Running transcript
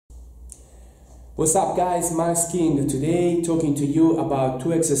What's up guys, my skin today talking to you about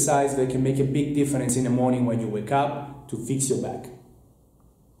two exercises that can make a big difference in the morning when you wake up to fix your back.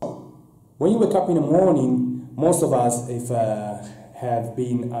 When you wake up in the morning, most of us, if have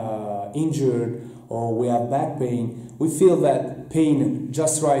been injured or we have back pain, we feel that pain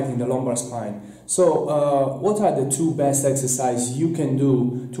just right in the lumbar spine. So what are the two best exercises you can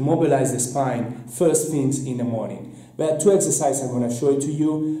do to mobilize the spine first things in the morning? There are two exercises I'm going to show it to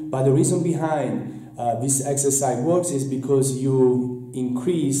you, but the reason behind this exercise works is because you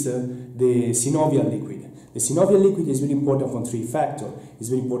increase the synovial liquid. The synovial liquid is really important for three factors. It's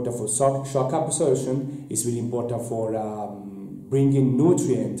really important for shock absorption, it's really important for bringing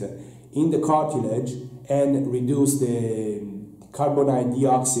nutrient in the cartilage and reduce the carbonate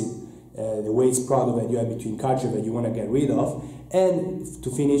dioxide, the waste product that you have between cartilage that you want to get rid of. And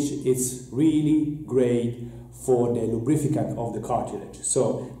to finish, it's really great for the lubrificant of the cartilage.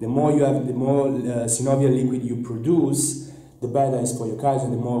 So the more you have, the more synovial liquid you produce, the better it is for your cartilage,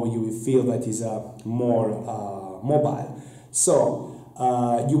 and the more you will feel that is more mobile. So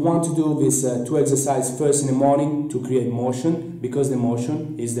you want to do this two exercises first in the morning to create motion, because the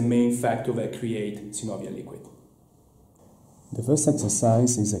motion is the main factor that creates synovial liquid. The first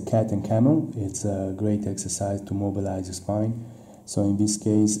exercise is a cat and camel. It's a great exercise to mobilize the spine. So in this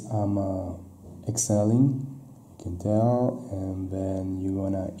case, I'm exhaling, you can tell, and then you're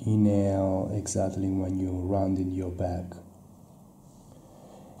gonna inhale exactly when you rounded your back.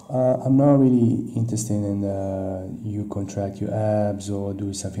 I'm not really interested in you contract your abs or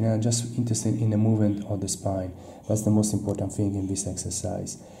do something. I'm just interested in the movement of the spine. That's the most important thing in this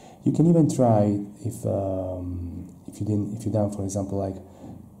exercise. You can even try if you've done, for example, like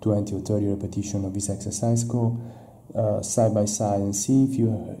 20 or 30 repetitions of this exercise. Go side by side and see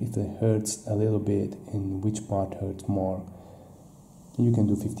if it hurts a little bit and which part hurts more. You can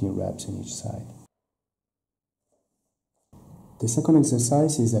do 15 reps on each side. The second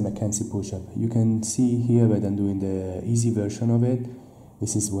exercise is a Mackenzie push-up. You can see here that I'm doing the easy version of it.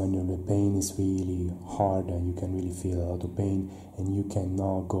 This is when the pain is really hard and you can really feel a lot of pain, and you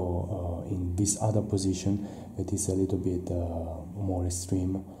cannot go in this other position that is a little bit more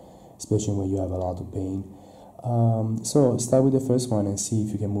extreme, especially when you have a lot of pain. So start with the first one and see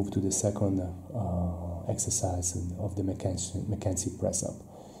if you can move to the second exercise of the Mackenzie press-up.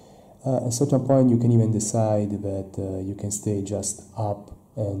 At a certain point you can even decide that you can stay just up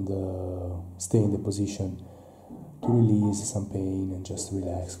and stay in the position to release some pain and just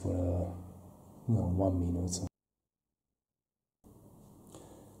relax for 1 minute.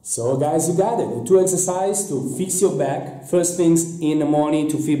 So guys, you got it. The two exercises to fix your back first things in the morning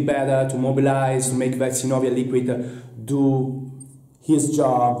to feel better, to mobilize, to make that synovial liquid do his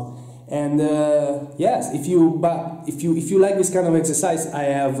job. And yes, if you like this kind of exercise, I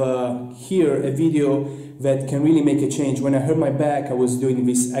have here a video that can really make a change. When I hurt my back, I was doing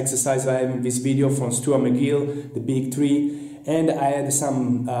this exercise. I have this video from Stuart McGill, the Big Three, and I had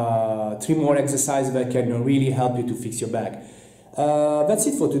some 3 more exercises that can really help you to fix your back. That's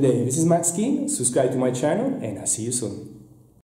it for today. This is Max King. Subscribe to my channel, and I'll see you soon.